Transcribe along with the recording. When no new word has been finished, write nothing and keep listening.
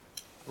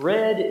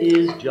Bread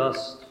is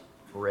just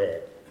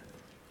bread.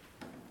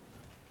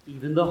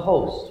 Even the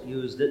host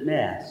used at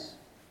Mass.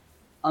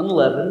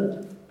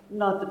 Unleavened,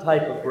 not the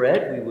type of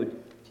bread we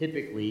would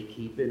typically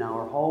keep in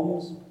our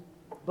homes,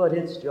 but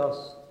it's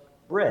just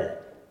bread.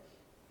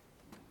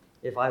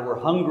 If I were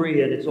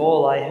hungry and it's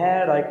all I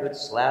had, I could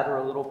slather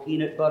a little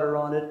peanut butter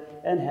on it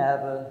and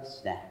have a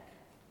snack.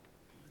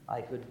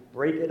 I could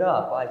break it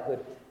up. I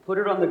could put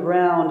it on the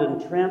ground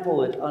and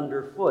trample it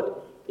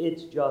underfoot.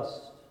 It's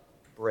just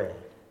bread.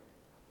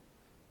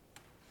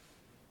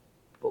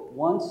 But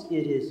once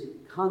it is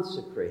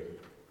consecrated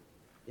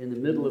in the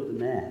middle of the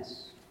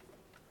Mass,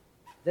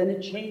 then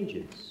it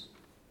changes.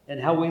 And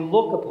how we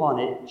look upon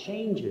it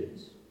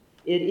changes.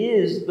 It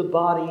is the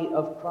body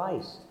of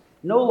Christ.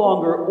 No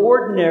longer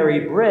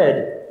ordinary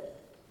bread.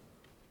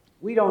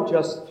 We don't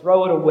just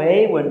throw it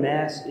away when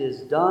Mass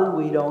is done.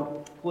 We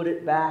don't put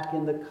it back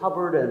in the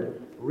cupboard and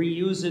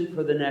reuse it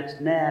for the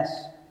next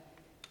Mass.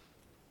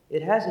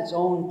 It has its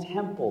own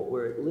temple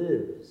where it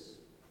lives.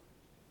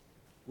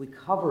 We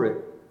cover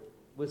it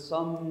with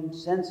some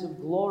sense of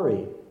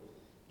glory,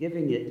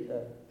 giving it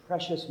a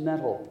precious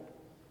metal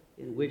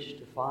in which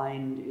to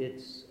find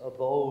its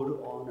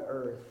abode on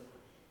earth.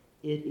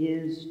 It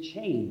is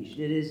changed.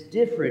 It is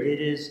different.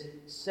 It is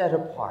set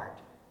apart.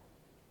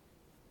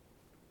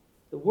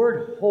 The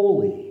word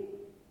holy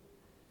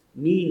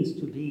means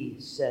to be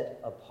set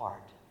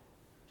apart,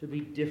 to be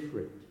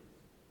different.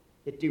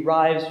 It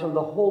derives from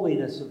the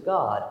holiness of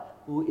God,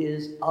 who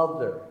is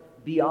other,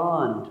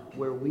 beyond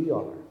where we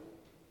are.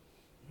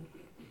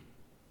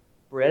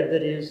 Bread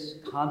that is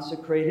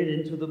consecrated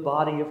into the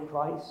body of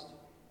Christ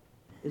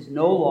is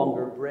no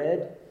longer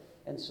bread,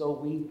 and so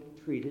we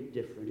treat it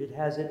different. It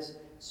has its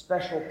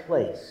special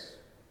place.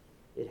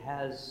 It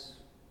has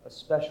a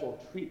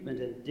special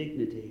treatment and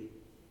dignity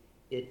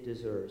it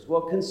deserves.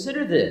 Well,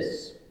 consider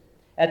this.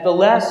 At the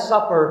Last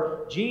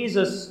Supper,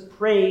 Jesus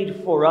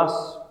prayed for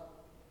us,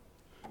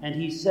 and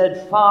he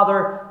said,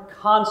 "Father,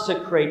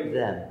 consecrate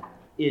them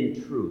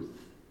in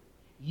truth."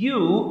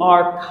 You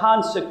are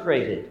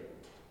consecrated.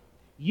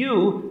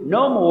 You,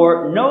 no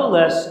more, no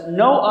less,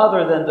 no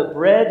other than the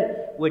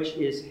bread which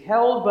is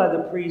held by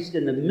the priest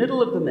in the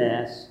middle of the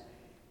Mass,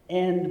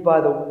 and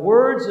by the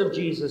words of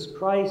Jesus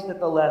Christ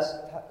at the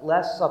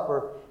Last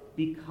Supper,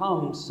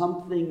 become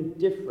something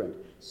different,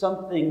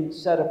 something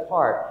set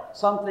apart,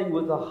 something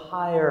with a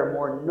higher,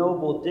 more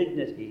noble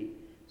dignity.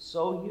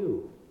 So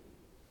you.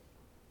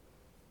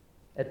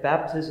 At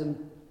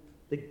baptism,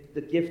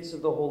 the gifts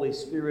of the Holy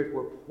Spirit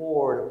were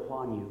poured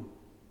upon you.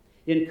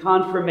 In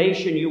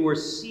confirmation, you were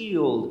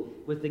sealed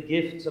with the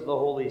gifts of the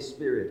Holy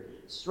Spirit,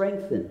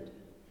 strengthened.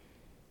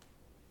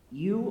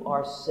 You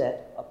are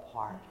set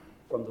apart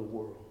from the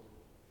world.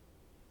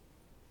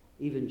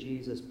 Even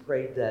Jesus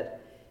prayed that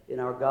in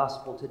our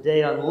gospel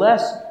today,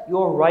 unless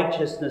your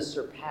righteousness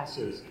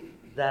surpasses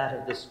that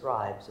of the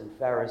scribes and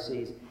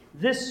Pharisees.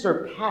 This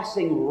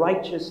surpassing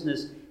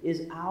righteousness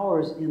is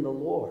ours in the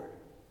Lord.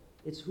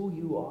 It's who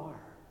you are.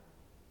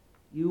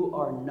 You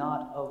are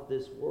not of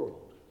this world.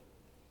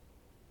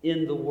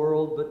 In the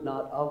world, but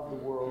not of the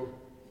world,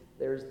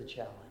 there's the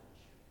challenge.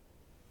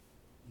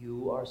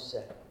 You are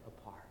set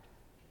apart.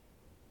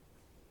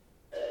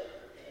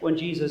 When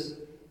Jesus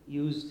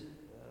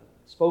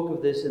spoke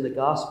of this in the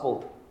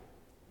gospel,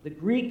 the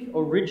Greek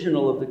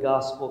original of the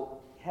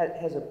gospel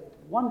has a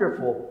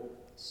wonderful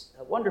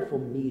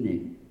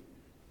meaning.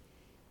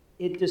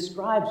 It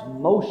describes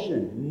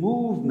motion,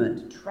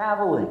 movement,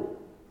 traveling.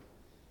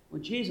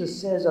 When Jesus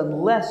says,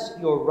 unless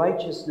your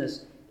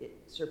righteousness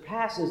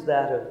surpasses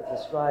that of the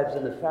scribes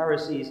and the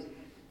Pharisees,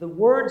 the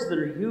words that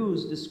are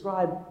used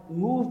describe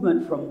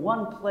movement from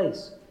one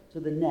place to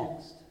the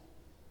next.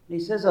 And he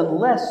says,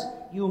 unless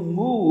you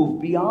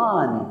move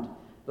beyond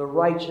the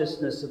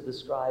righteousness of the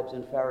scribes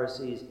and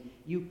Pharisees,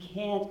 you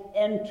can't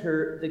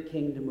enter the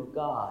kingdom of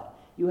God.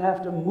 You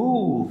have to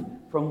move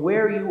from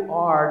where you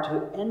are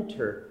to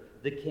enter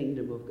the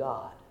kingdom of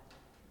God.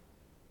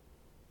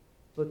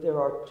 But there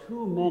are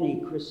too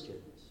many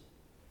Christians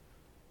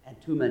and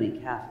too many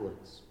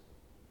Catholics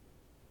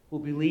who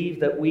believe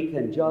that we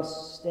can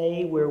just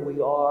stay where we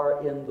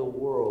are in the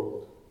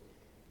world,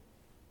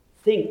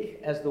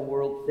 think as the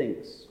world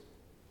thinks,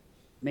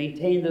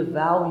 maintain the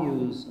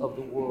values of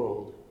the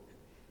world,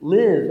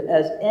 live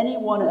as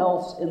anyone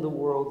else in the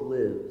world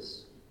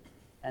lives,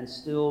 and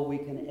still we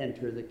can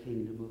enter the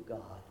kingdom of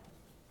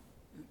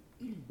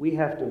God. We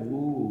have to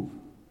move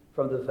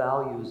from the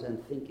values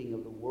and thinking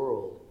of the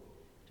world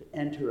to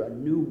enter a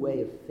new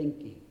way of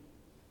thinking,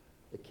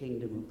 the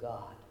kingdom of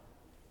God.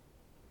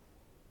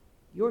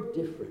 You're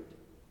different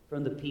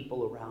from the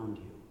people around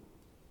you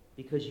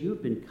because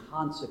you've been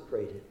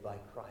consecrated by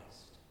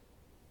Christ.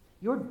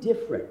 You're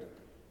different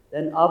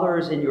than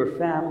others in your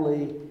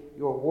family,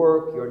 your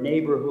work, your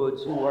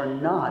neighborhoods who are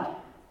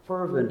not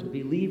fervent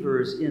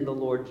believers in the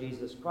Lord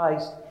Jesus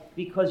Christ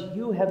because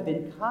you have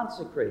been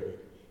consecrated.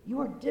 You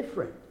are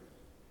different.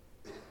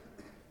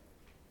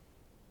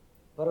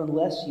 But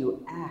unless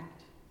you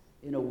act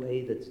in a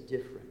way that's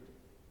different,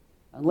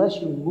 unless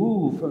you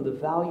move from the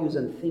values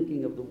and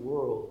thinking of the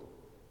world,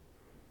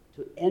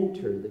 to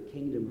enter the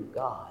kingdom of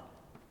God,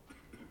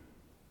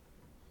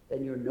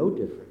 then you're no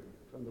different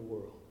from the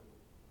world.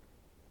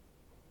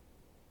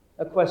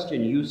 A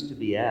question used to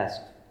be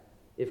asked,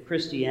 if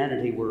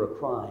Christianity were a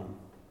crime.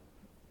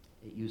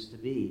 It used to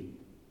be,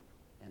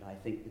 and I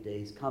think the day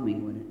is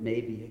coming when it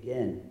may be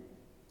again.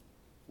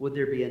 Would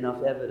there be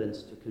enough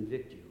evidence to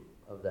convict you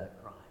of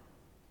that crime?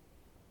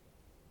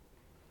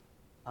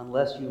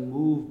 Unless you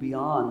move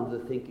beyond the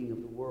thinking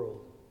of the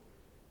world,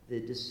 the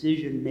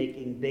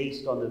decision-making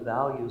based on the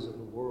values of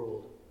the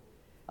world,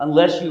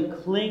 unless you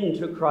cling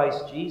to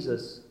Christ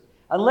Jesus,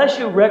 unless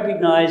you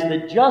recognize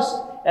that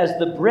just as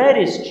the bread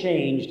is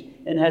changed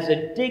and has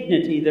a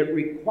dignity that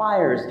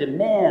requires,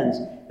 demands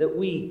that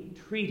we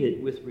treat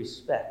it with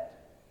respect,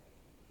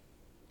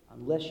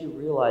 unless you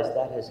realize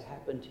that has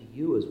happened to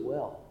you as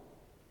well,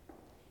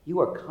 you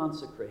are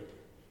consecrated.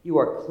 You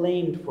are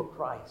claimed for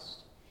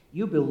Christ.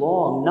 You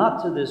belong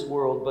not to this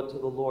world, but to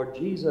the Lord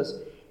Jesus.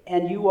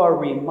 And you are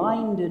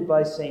reminded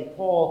by St.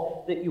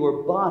 Paul that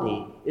your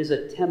body is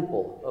a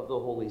temple of the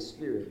Holy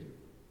Spirit.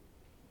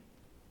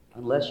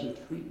 Unless you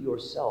treat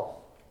yourself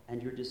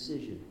and your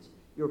decisions,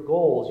 your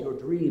goals, your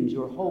dreams,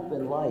 your hope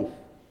in life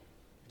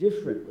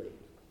differently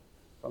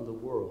from the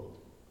world,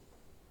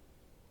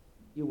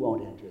 you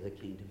won't enter the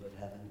kingdom of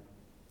heaven.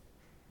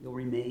 You'll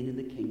remain in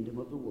the kingdom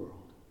of the world.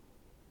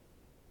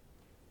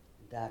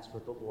 That's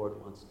what the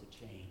Lord wants to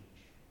change.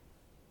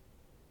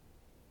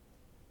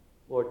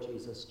 Lord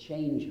Jesus,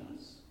 change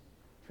us,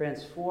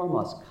 transform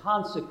us,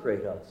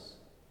 consecrate us,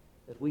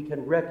 that we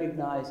can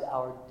recognize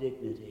our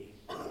dignity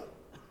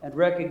and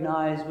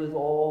recognize with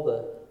all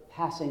the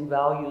passing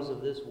values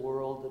of this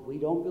world that we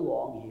don't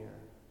belong here.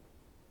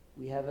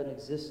 We have an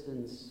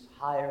existence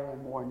higher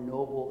and more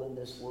noble than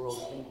this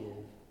world can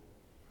give.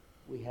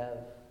 We have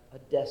a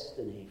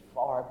destiny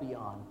far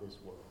beyond this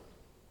world.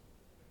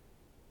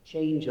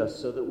 Change us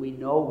so that we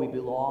know we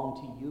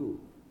belong to you.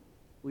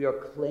 We are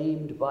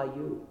claimed by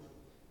you.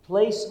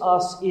 Place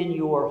us in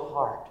your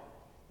heart,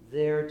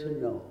 there to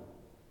know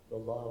the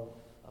love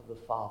of the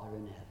Father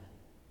in heaven.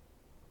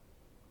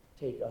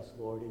 Take us,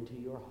 Lord, into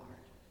your heart.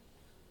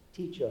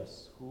 Teach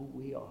us who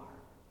we are,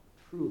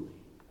 truly,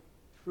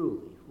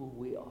 truly who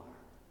we are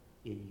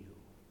in you.